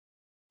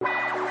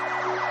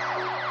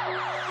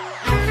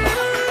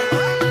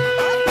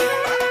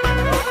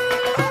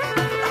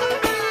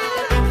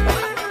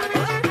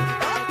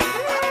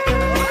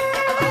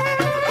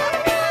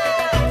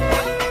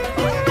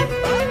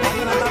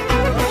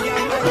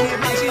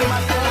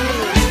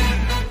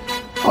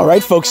All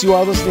right, folks, you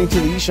are listening to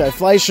the Yishai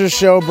Fleischer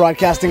Show,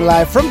 broadcasting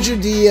live from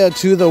Judea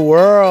to the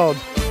world.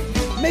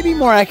 Maybe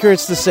more accurate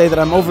to say that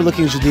I'm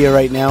overlooking Judea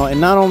right now,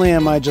 and not only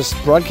am I just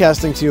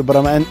broadcasting to you, but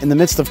I'm in the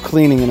midst of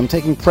cleaning, and I'm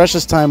taking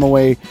precious time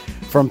away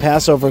from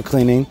Passover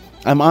cleaning.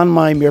 I'm on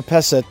my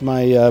mirpeset,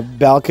 my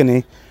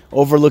balcony,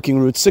 overlooking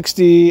Route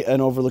 60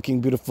 and overlooking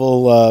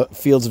beautiful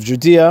fields of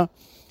Judea,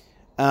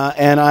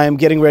 and I am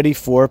getting ready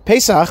for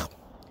Pesach,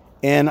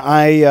 and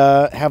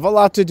I have a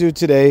lot to do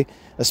today,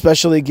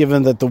 especially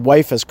given that the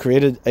wife has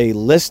created a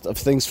list of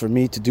things for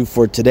me to do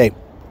for today.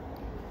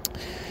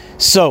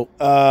 So,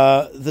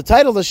 the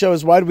title of the show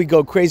is Why Do We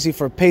Go Crazy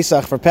for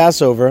Pesach, for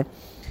Passover?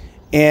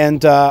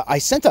 And I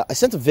sent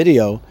a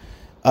video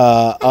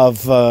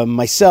of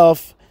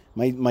myself,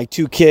 my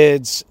two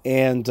kids,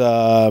 and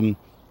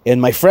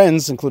my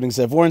friends, including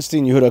Zev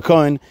Warnstein, Yehuda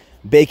Cohen,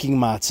 baking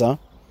matzah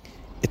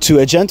to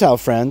a Gentile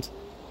friend,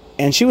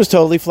 and she was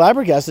totally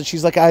flabbergasted.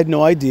 She's like, I had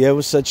no idea it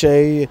was such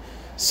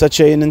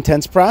an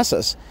intense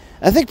process.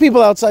 I think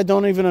people outside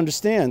don't even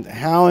understand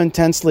how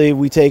intensely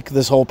we take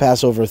this whole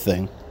Passover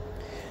thing.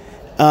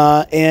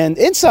 And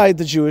inside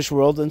the Jewish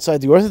world,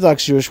 inside the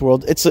Orthodox Jewish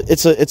world, it's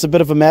a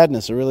bit of a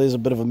madness. It really is a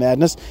bit of a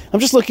madness.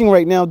 I'm just looking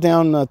right now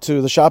down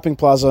to the shopping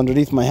plaza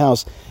underneath my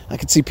house. I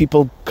could see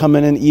people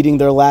coming and eating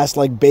their last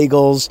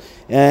bagels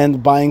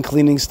and buying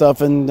cleaning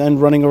stuff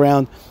and running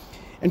around.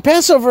 And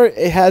Passover,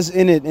 it has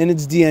in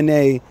its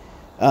DNA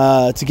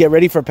to get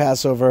ready for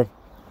Passover.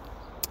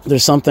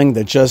 There's something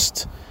that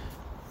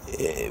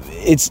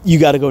you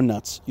got to go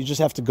nuts. You just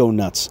have to go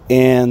nuts.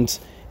 And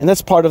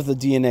that's part of the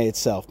DNA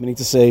itself. Meaning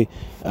to say,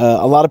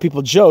 a lot of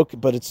people joke,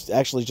 but it's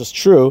actually just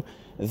true,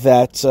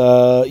 that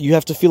you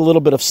have to feel a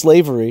little bit of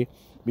slavery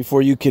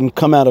before you can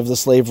come out of the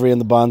slavery and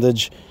the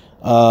bondage,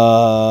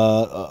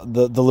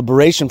 the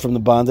liberation from the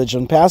bondage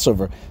on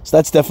Passover. So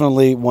that's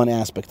definitely one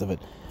aspect of it.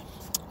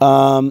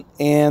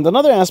 And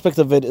another aspect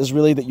of it is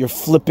really that you're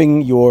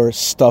flipping your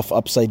stuff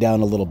upside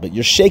down a little bit.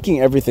 You're shaking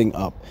everything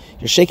up.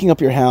 You're shaking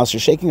up your house. You're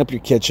shaking up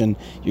your kitchen.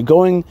 You're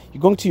going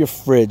to your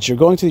fridge. You're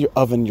going to your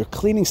oven. You're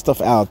cleaning stuff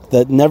out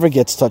that never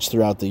gets touched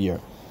throughout the year.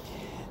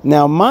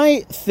 Now,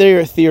 my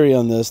theory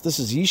on this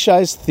is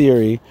Yishai's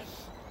theory,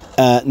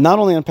 not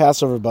only on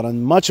Passover, but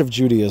on much of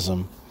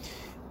Judaism,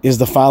 is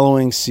the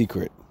following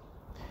secret.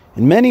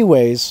 In many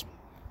ways,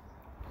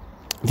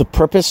 the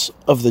purpose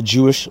of the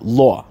Jewish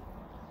law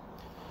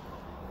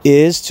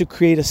is to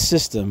create a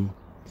system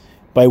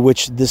by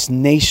which this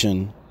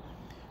nation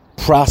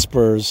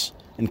prospers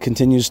and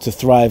continues to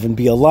thrive and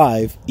be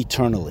alive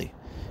eternally.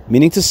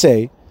 Meaning to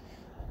say,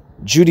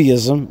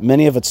 Judaism,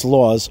 many of its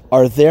laws,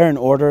 are there in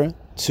order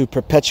to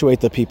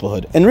perpetuate the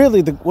peoplehood. And really,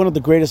 one of the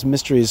greatest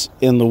mysteries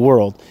in the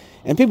world,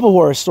 and people who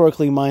are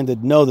historically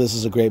minded know this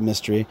is a great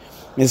mystery,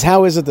 is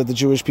how is it that the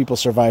Jewish people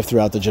survive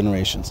throughout the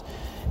generations?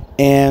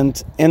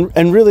 And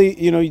really,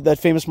 that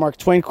famous Mark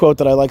Twain quote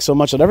that I like so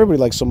much, that everybody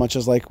likes so much,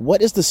 is like, what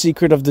is the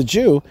secret of the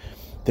Jew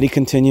that he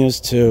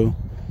continues to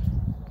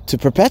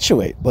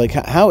perpetuate? Like,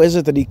 how is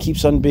it that he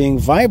keeps on being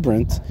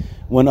vibrant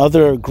when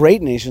other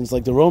great nations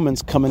like the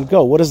Romans come and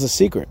go? What is the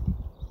secret?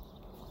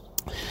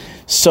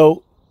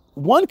 So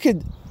one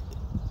could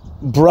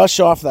brush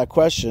off that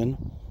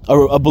question,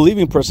 or a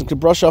believing person could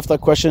brush off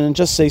that question and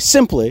just say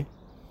simply,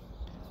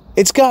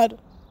 it's God.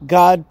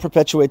 God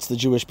perpetuates the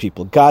Jewish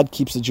people. God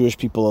keeps the Jewish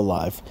people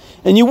alive,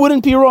 and you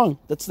wouldn't be wrong.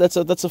 That's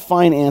a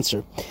fine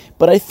answer,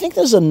 but I think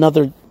there's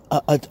another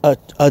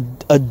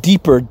a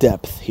deeper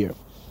depth here,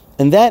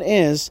 and that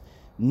is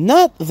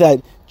not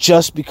that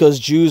just because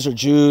Jews are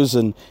Jews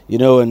and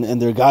and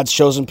they're God's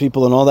chosen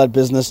people and all that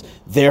business,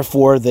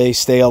 therefore they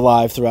stay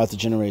alive throughout the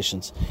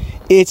generations.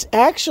 It's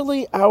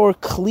actually our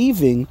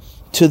cleaving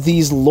to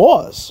these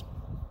laws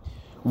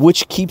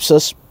which keeps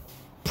us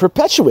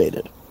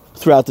perpetuated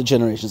throughout the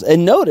generations.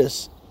 And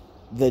notice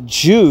that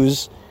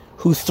Jews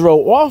who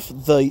throw off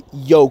the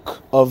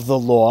yoke of the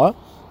law,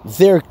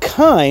 their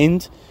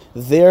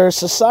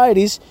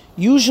societies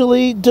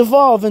usually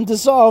devolve and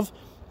dissolve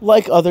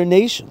like other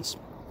nations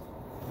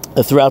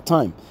throughout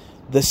time.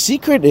 The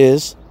secret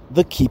is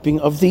the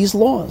keeping of these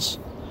laws.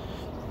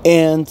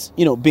 And,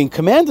 being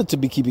commanded to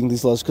be keeping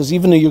these laws, because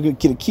even though you're going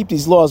to keep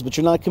these laws, but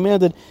you're not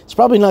commanded, it's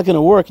probably not going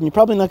to work, and you're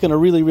probably not going to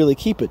really, really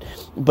keep it.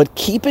 But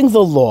keeping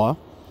the law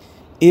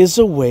is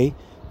a way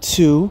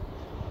to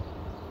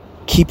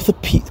keep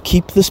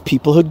this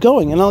peoplehood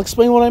going. And I'll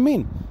explain what I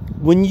mean.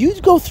 When you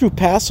go through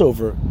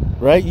Passover,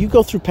 right? You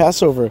go through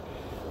Passover,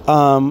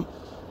 the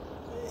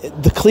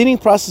cleaning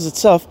process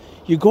itself,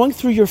 you're going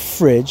through your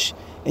fridge,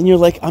 and you're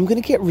like, I'm going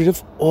to get rid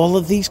of all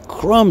of these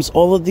crumbs,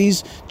 all of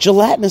these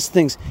gelatinous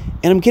things,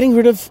 and I'm getting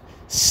rid of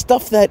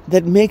stuff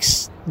that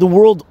makes the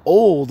world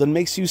old and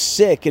makes you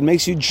sick and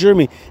makes you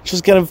germy,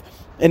 just kind of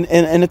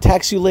and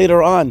attacks you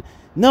later on.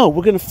 No,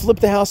 we're going to flip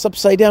the house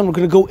upside down. We're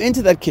going to go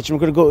into that kitchen. We're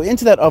going to go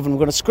into that oven. We're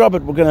going to scrub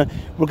it. We're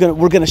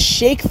going to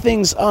shake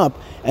things up.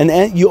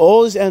 And you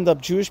always end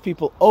up, Jewish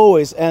people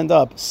always end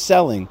up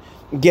selling,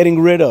 getting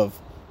rid of,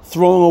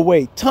 throwing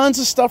away tons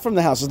of stuff from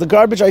the houses. The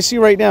garbage I see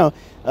right now,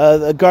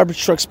 the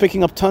garbage truck's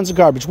picking up tons of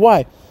garbage.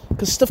 Why?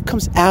 Because stuff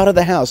comes out of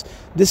the house.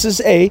 This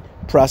is a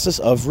process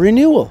of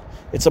renewal.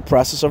 It's a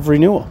process of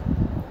renewal.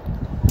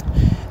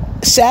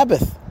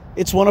 Sabbath,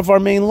 it's one of our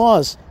main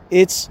laws.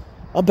 It's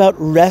about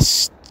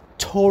restoration,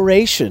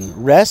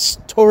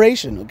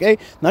 okay?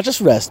 Not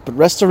just rest, but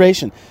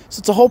restoration. So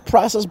it's a whole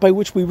process by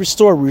which we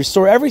restore. We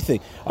restore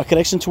everything. Our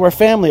connection to our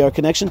family, our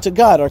connection to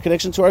God, our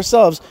connection to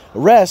ourselves.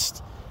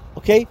 Rest,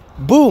 okay?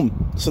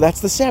 Boom. So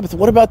that's the Sabbath.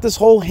 What about this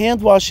whole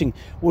hand washing?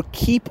 We'll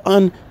keep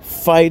on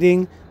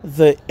fighting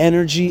the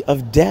energy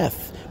of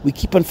death. We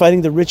keep on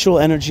fighting the ritual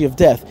energy of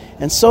death.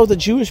 And so the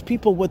Jewish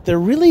people, what they're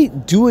really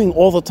doing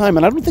all the time,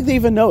 and I don't think they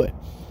even know it,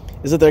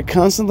 is that they're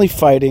constantly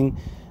fighting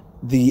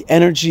the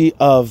energy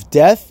of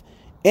death.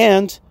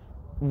 And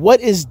what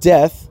is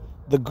death?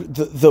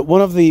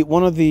 One of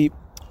the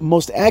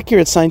most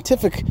accurate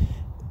scientific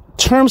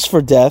terms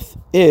for death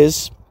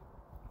is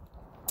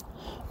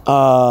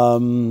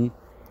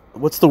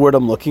what's the word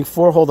I'm looking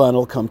for? Hold on,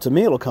 it'll come to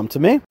me.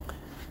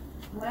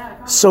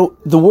 So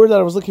the word that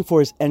I was looking for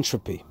is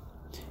entropy.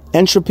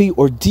 Entropy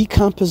or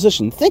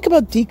decomposition. Think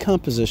about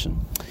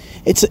decomposition.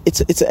 It's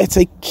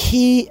a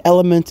key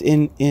element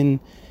in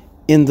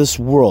this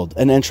world.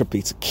 An entropy.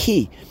 It's a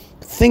key.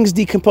 Things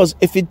decompose.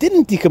 If it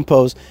didn't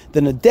decompose,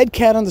 then a dead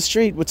cat on the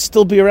street would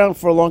still be around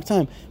for a long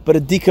time. But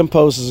it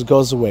decomposes, it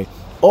goes away.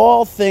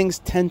 All things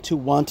tend to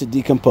want to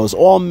decompose.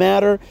 All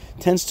matter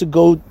tends to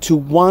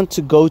want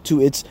to go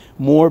to its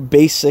more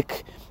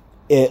basic,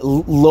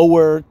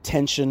 lower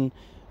tension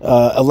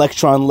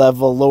electron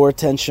level, lower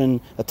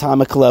tension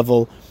atomic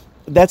level.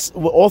 That's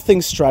all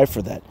things strive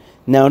for that.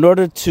 Now, in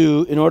order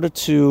to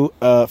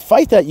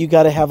fight that, you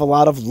got to have a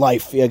lot of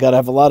life. You got to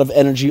have a lot of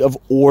energy of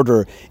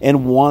order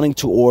and wanting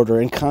to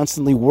order and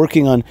constantly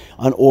working on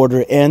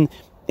order and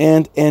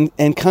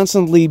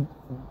constantly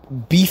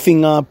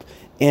beefing up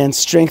and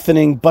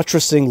strengthening,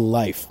 buttressing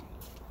life.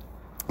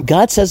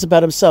 God says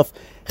about himself,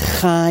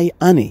 Chai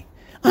Ani,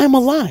 I'm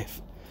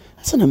alive.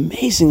 That's an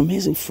amazing,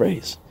 amazing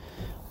phrase.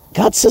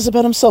 God says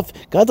about himself,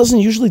 God doesn't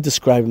usually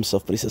describe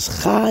himself, but he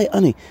says, Chai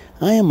Ani,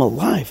 I am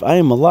alive, I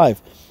am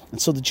alive. And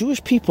so the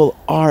Jewish people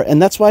are,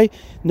 and that's why,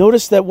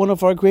 notice that one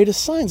of our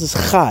greatest signs is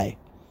Chai,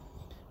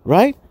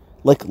 right?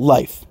 Like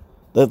life.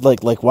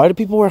 Like why do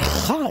people wear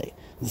Chai?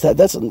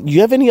 You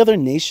have any other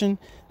nation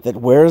that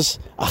wears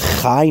a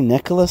Chai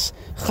necklace?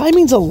 Chai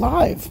means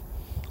alive.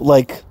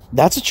 Like,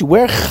 that's what you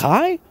wear,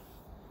 Chai?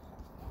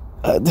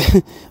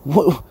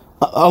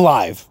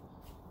 Alive.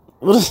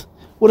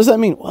 What does that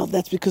mean? Well,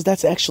 that's because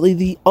that's actually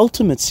the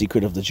ultimate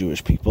secret of the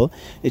Jewish people.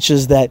 It's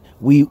just that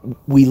we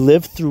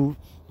live through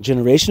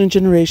generation and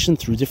generation,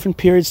 through different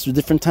periods, through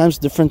different times,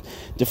 different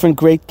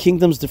great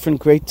kingdoms, different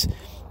great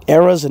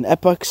eras and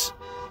epochs,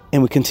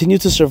 and we continue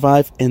to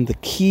survive. And the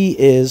key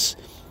is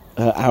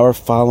our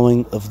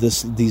following of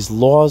these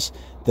laws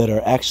that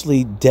are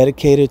actually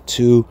dedicated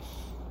to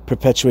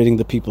perpetuating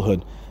the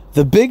peoplehood.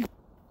 The big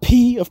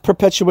P of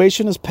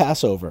perpetuation is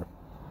Passover.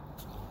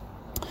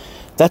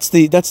 That's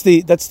the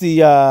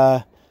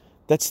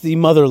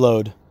mother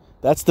lode.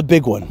 That's the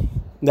big one.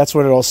 That's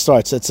where it all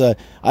starts. I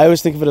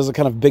always think of it as a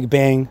kind of big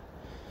bang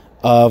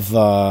of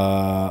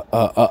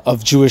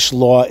Jewish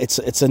law.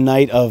 It's a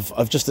night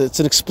of just, it's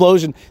an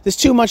explosion. There's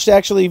too much to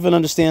actually even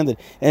understand it,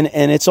 and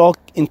it's all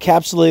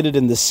encapsulated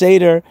in the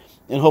Seder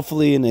and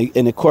hopefully in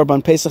a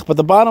Korban Pesach. But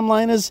the bottom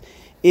line is,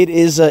 it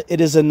is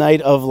a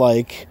night of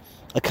like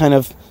a kind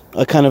of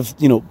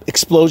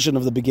explosion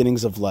of the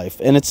beginnings of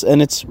life, and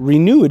it's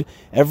renewed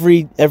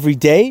every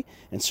day.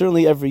 And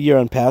certainly every year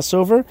on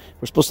Passover,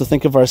 we're supposed to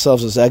think of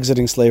ourselves as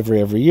exiting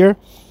slavery every day,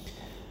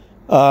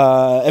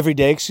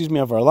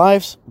 of our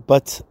lives.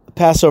 But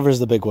Passover is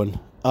the big one,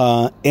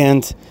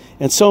 and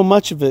so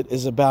much of it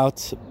is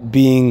about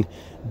being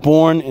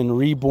born and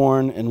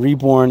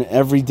reborn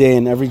every day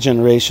in every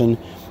generation,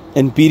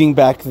 and beating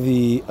back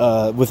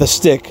with a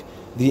stick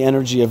the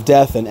energy of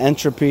death and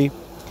entropy.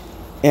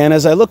 And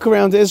as I look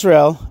around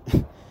Israel,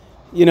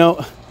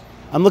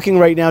 I'm looking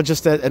right now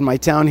just at my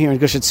town here in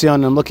Gush Etzion,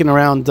 and I'm looking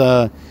around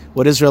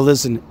what Israel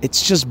is, and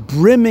it's just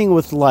brimming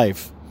with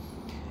life.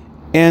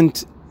 And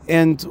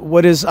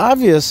what is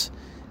obvious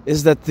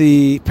is that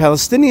the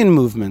Palestinian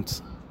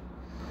movement,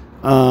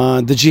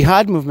 the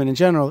jihad movement in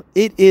general,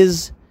 it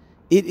is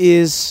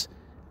the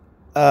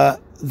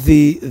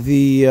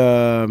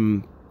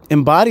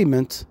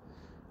embodiment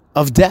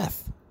of death.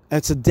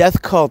 It's a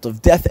death cult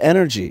of death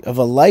energy, of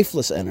a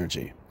lifeless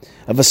energy,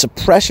 of a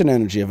suppression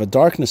energy, of a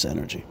darkness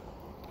energy.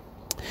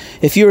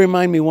 If you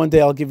remind me one day,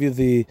 I'll give you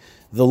the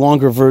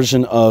longer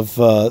version of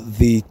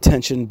the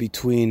tension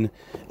between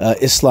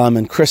Islam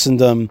and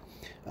Christendom,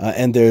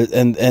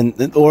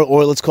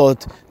 or let's call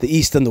it the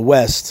East and the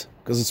West,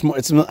 because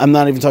I'm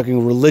not even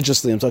talking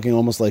religiously. I'm talking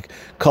almost like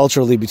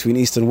culturally between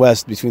East and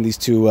West, between these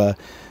two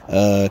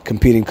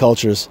competing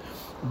cultures.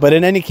 But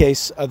in any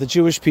case, the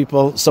Jewish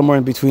people, somewhere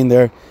in between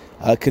there,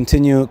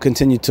 continue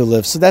to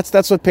live. So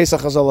that's what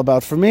Pesach is all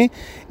about for me.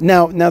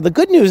 Now the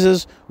good news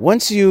is,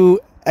 once you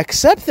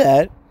accept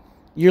that,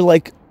 you're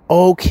like,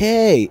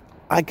 okay,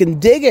 I can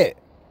dig it,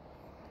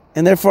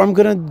 and therefore I'm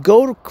gonna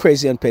go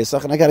crazy on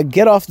Pesach, and I got to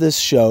get off this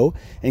show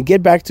and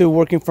get back to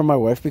working for my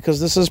wife, because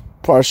this is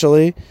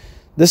partially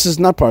This is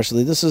not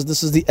partially. This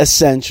is the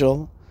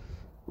essential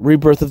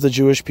rebirth of the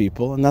Jewish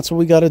people, and that's what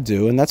we got to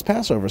do, and that's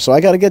Passover. So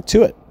I got to get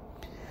to it.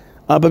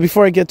 But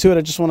before I get to it,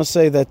 I just want to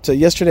say that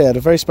yesterday I had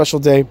a very special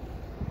day.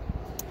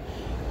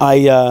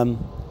 I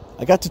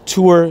got to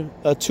tour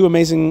two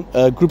amazing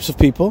groups of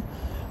people.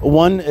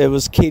 One, it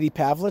was Katie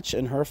Pavlich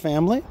and her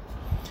family,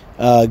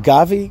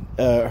 Gavi,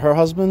 her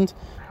husband,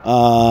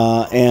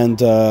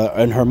 and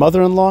her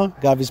mother-in-law,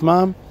 Gavi's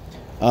mom.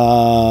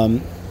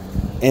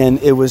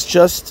 And it was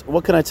just,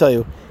 what can I tell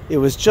you? It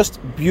was just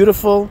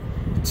beautiful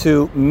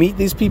to meet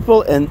these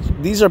people, and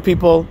these are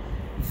people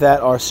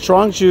that are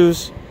strong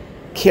Jews,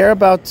 care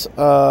about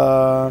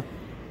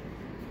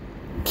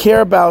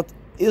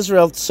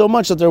Israel so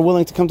much that they're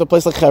willing to come to a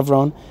place like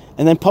Hebron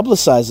and then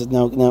publicize it.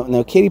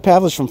 Now, Katie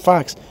Pavlich from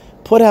Fox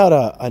put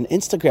out an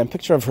Instagram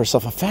picture of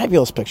herself, a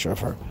fabulous picture of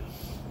her,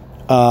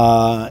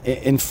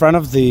 in front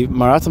of the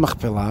Marat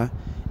Machpelah,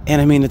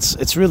 and I mean it's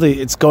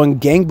going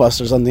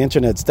gangbusters on the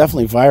internet. It's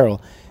definitely viral,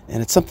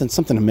 and it's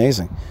something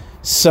amazing.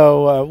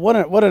 So what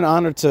an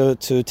honor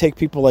to take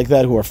people like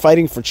that who are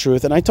fighting for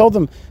truth. And I told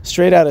them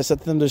straight out, I said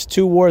to them, there's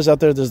two wars out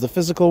there. There's the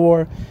physical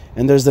war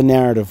and there's the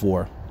narrative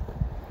war.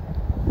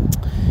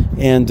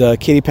 And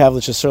Katie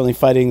Pavlich is certainly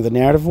fighting the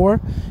narrative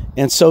war.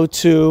 And so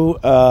too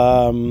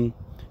Nathan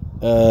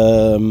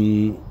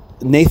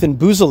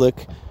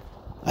Buzelik.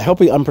 I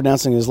hope I'm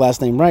pronouncing his last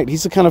name right.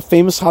 He's a kind of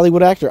famous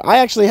Hollywood actor. I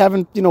actually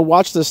haven't,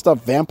 watched this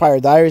stuff, Vampire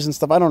Diaries and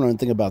stuff. I don't know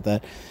anything about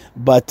that.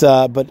 But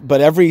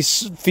every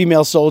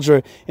female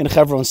soldier in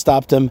Hebron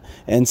stopped him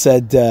and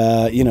said,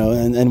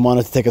 and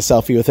wanted to take a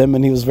selfie with him,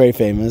 and he was very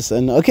famous.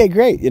 And okay,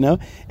 great,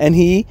 And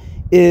he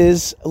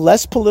is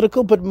less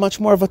political, but much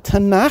more of a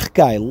Tanakh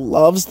guy.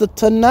 Loves the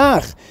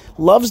Tanakh,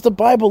 loves the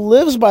Bible,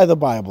 lives by the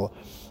Bible,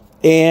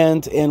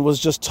 and was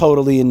just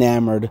totally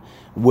enamored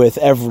with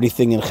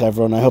everything in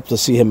Hebron. I hope to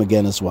see him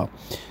again as well.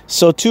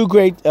 So two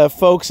great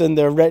folks and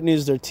their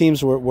retinues, their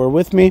teams were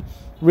with me.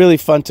 Really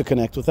fun to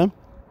connect with them.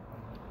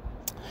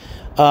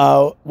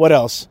 What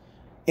else?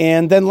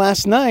 And then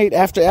last night,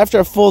 after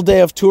a full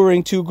day of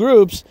touring two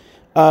groups,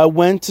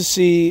 went to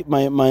see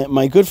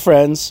my good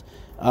friends,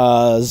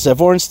 Zev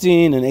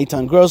Ornstein and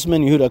Eitan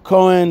Grossman, Yehuda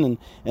Cohen,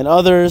 and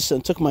others,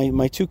 and took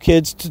my two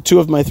kids, two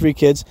of my three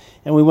kids,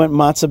 and we went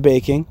matzah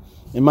baking.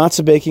 And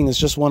matzah baking is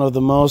just one of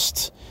the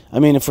most,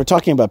 if we're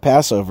talking about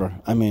Passover,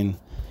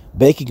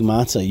 baking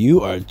matzah,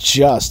 you are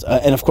just,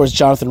 and of course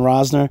Jonathan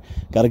Rosner,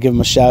 got to give him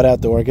a shout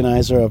out, the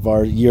organizer of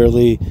our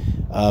yearly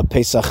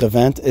Pesach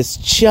event. It's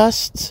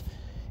just,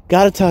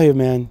 got to tell you,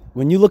 man,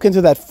 when you look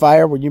into that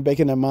fire, when you're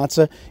baking that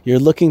matzah, you're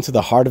looking to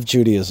the heart of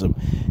Judaism.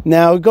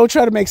 Now, go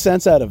try to make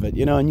sense out of it,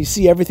 and you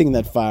see everything in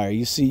that fire.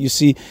 You see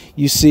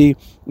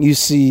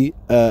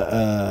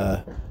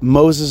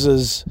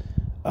Moses's,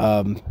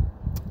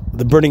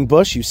 the burning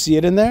bush, you see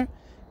it in there,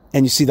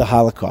 and you see the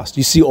Holocaust.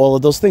 You see all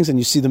of those things, and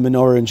you see the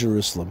menorah in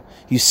Jerusalem.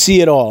 You see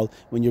it all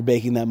when you're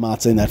baking that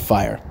matzah in that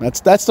fire.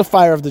 That's the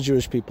fire of the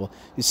Jewish people.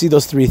 You see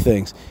those three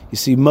things. You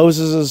see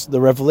the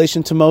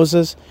revelation to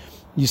Moses.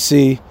 You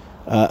see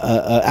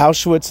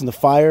Auschwitz and the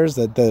fires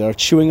that are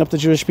chewing up the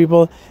Jewish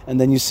people, and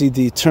then you see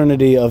the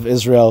eternity of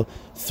Israel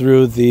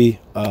through the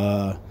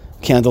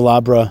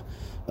candelabra,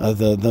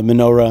 the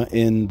menorah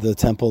in the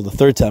temple, the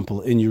third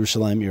temple in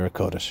Yerushalayim, Yer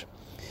HaKodesh.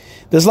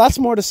 There's lots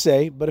more to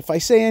say, but if I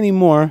say any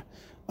more,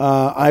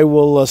 I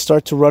will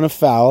start to run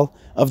afoul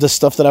of the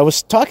stuff that I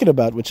was talking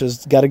about, which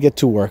is got to get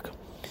to work.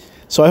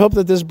 So I hope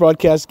that this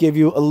broadcast gave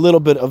you a little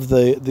bit of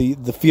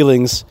the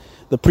feelings,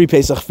 the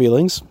pre-Pesach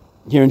feelings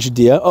here in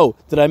Judea. Oh,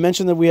 did I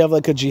mention that we have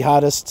like a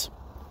jihadist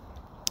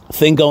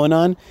thing going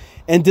on?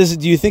 And do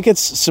you think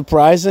it's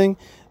surprising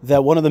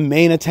that one of the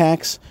main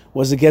attacks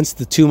was against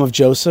the tomb of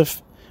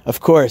Joseph? Of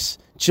course,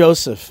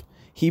 Joseph,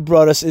 he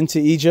brought us into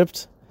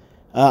Egypt,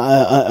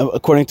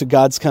 according to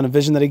God's kind of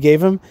vision that he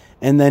gave him,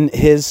 and then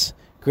his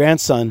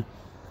grandson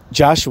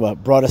Joshua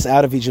brought us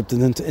out of Egypt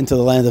and into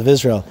the land of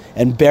Israel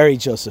and buried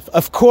Joseph.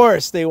 Of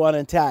course they want to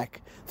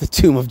attack the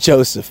tomb of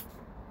Joseph.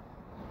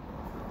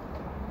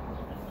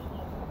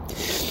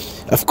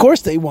 Of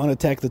course they want to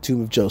attack the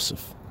tomb of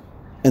Joseph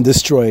and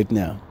destroy it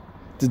now,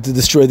 to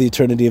destroy the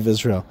eternity of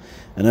Israel.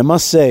 And I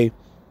must say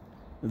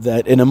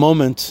that in a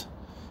moment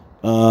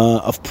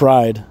of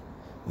pride,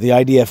 the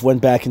IDF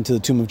went back into the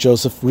tomb of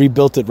Joseph,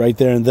 rebuilt it right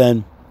there and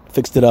then,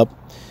 fixed it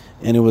up,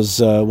 and it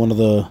was one of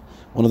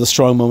the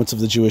strong moments of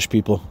the Jewish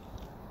people.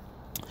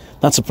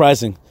 Not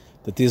surprising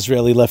that the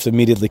Israeli left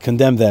immediately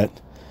condemned that,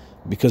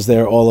 because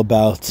they're all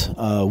about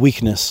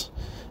weakness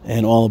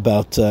and all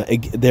about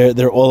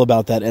they're all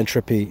about that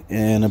entropy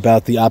and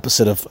about the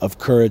opposite of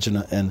courage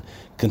and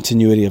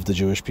continuity of the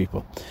Jewish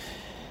people.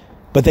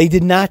 But they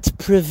did not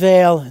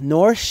prevail,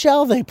 nor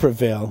shall they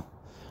prevail.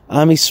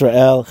 Am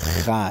Yisrael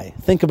Chai.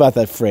 Think about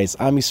that phrase,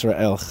 Am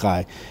Yisrael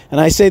Chai. And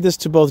I say this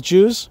to both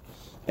Jews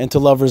and to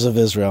lovers of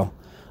Israel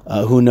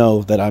who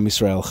know that Am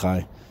Yisrael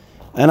Chai.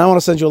 And I want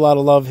to send you a lot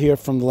of love here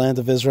from the land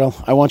of Israel.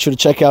 I want you to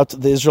check out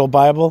the Israel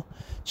Bible.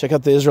 Check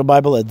out the Israel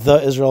Bible at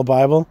The Israel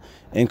Bible.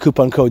 and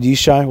coupon code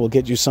Yishai will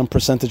get you some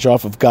percentage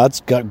off of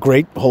God's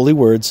great holy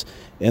words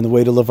and the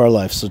way to live our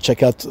life. So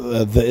check out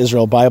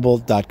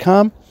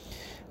theisraelbible.com.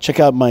 Check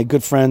out my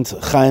good friend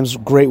Chaim's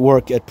great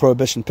work at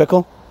Prohibition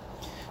Pickle,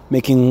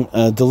 making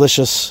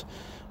delicious,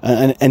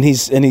 and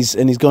he's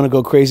going to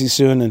go crazy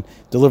soon and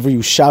deliver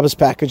you Shabbos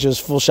packages,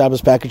 full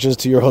Shabbos packages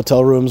to your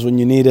hotel rooms when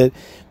you need it.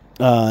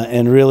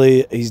 And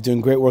really, he's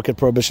doing great work at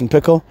Prohibition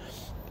Pickle.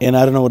 And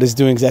I don't know what he's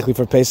doing exactly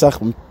for Pesach.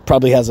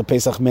 Probably has a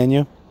Pesach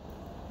menu.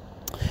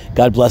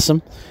 God bless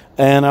him.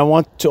 And I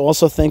want to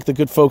also thank the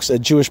good folks at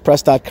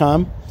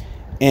jewishpress.com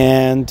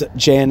and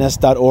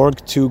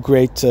jns.org, two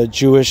great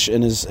Jewish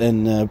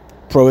and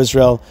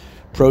pro-Israel,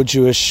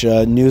 pro-Jewish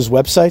news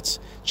websites.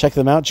 Check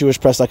them out.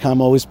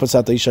 Jewishpress.com always puts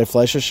out the Yishai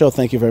Fleisher Show.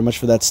 Thank you very much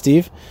for that,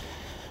 Steve.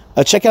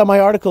 Check out my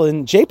article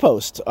in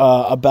JPost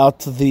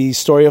about the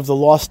story of the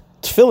lost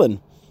tefillin.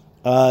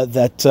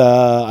 That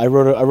I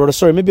wrote a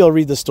story. Maybe I'll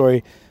read the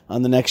story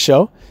on the next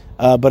show,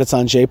 but it's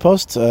on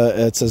JPost.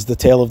 It says the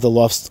tale of the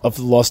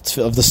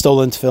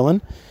stolen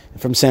tefillin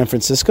from San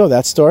Francisco.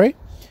 That story.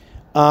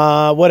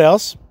 What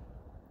else?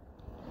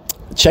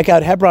 Check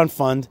out Hebron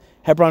Fund,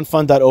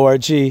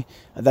 hebronfund.org.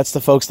 That's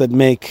the folks that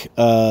make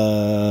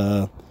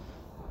the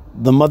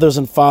mothers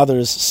and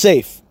fathers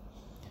safe.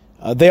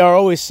 They are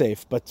always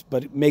safe, but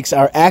it makes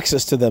our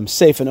access to them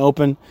safe and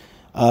open.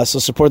 So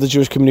support the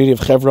Jewish community of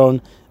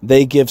Hebron.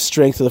 They give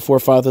strength to the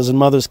forefathers and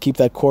mothers, keep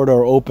that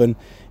corridor open,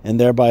 and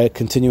thereby a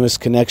continuous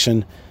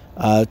connection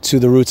to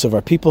the roots of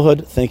our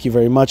peoplehood. Thank you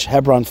very much.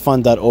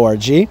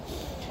 hebronfund.org.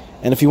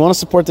 And if you want to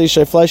support the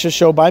Yishai Fleisher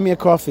Show, buy me a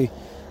coffee.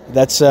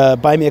 That's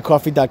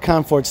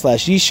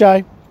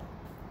buymeacoffee.com/Yishai.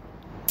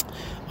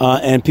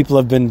 And people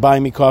have been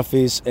buying me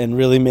coffees and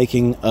really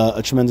making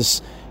a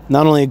tremendous,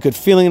 not only a good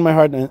feeling in my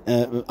heart,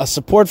 a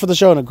support for the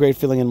show, and a great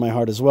feeling in my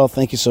heart as well.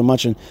 Thank you so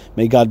much, and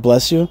may God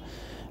bless you.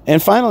 And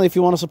finally, if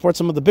you want to support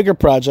some of the bigger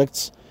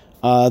projects,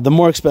 the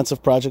more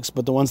expensive projects,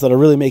 but the ones that are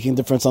really making a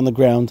difference on the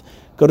ground,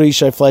 go to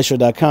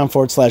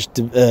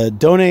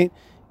yishaifleisher.com/donate.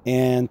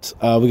 And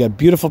we got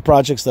beautiful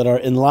projects that are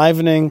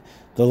enlivening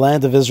the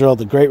land of Israel,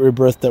 the great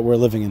rebirth that we're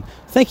living in.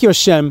 Thank you,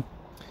 Hashem,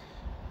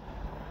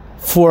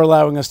 for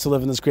allowing us to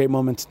live in this great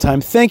moment in time.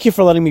 Thank you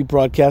for letting me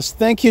broadcast.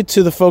 Thank you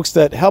to the folks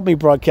that helped me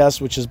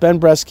broadcast, which is Ben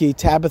Bresky,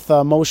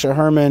 Tabitha, Moshe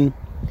Herman,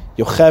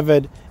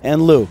 Yocheved,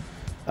 and Lou,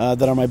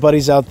 that are my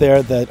buddies out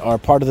there that are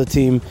part of the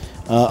team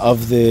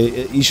of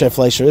the Yishai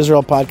Fleisher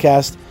Israel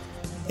podcast.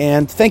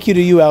 And thank you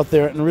to you out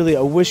there. And really,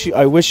 I wish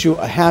you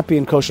a happy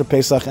and kosher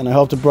Pesach, and I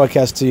hope to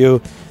broadcast to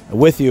you,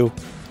 with you,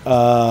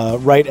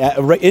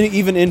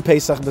 even in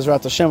Pesach,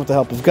 Bezrat Hashem, with the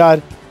help of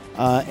God.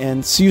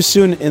 And see you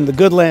soon in the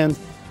good land.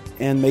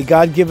 And may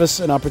God give us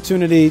an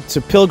opportunity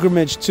to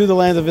pilgrimage to the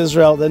land of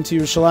Israel, then to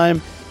Yerushalayim,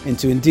 and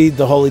to indeed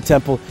the Holy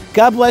Temple.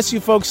 God bless you,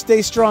 folks.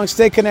 Stay strong,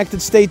 stay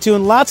connected, stay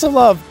tuned. Lots of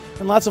love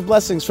and lots of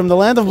blessings from the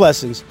land of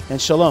blessings.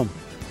 And shalom.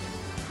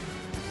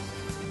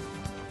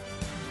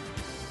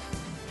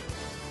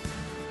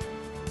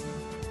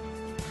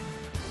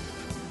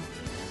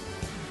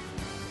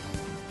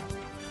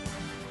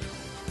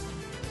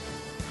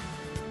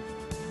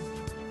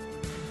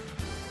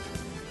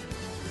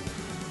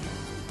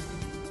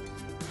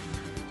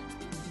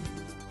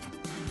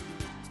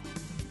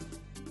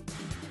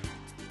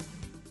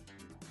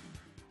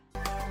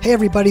 Hey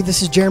everybody,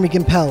 this is Jeremy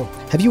Gimpel.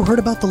 Have you heard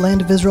about the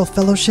Land of Israel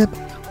Fellowship?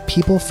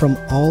 People from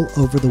all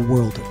over the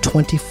world,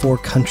 24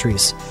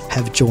 countries,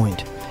 have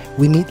joined.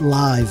 We meet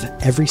live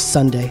every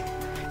Sunday,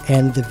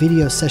 and the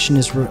video session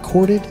is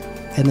recorded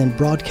and then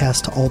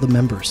broadcast to all the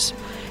members.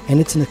 And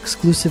it's an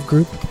exclusive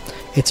group.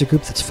 It's a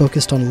group that's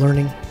focused on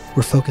learning.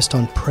 We're focused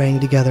on praying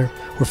together.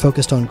 We're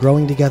focused on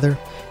growing together.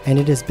 And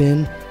it has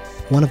been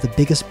one of the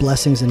biggest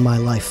blessings in my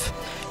life.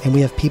 And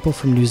we have people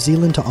from New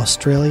Zealand to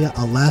Australia,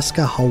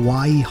 Alaska,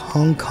 Hawaii,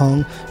 Hong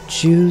Kong,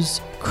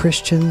 Jews,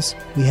 Christians.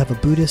 We have a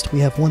Buddhist. We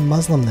have one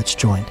Muslim that's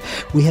joined.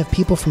 We have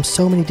people from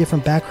so many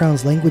different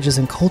backgrounds, languages,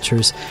 and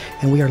cultures.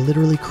 And we are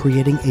literally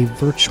creating a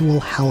virtual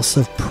house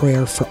of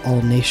prayer for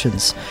all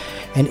nations.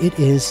 And it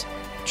is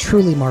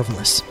truly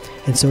marvelous.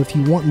 And so if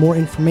you want more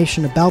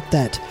information about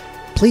that,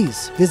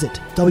 please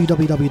visit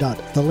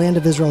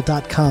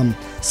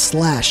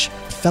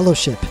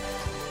www.thelandofisrael.com/fellowship.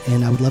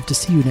 And I would love to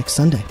see you next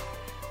Sunday.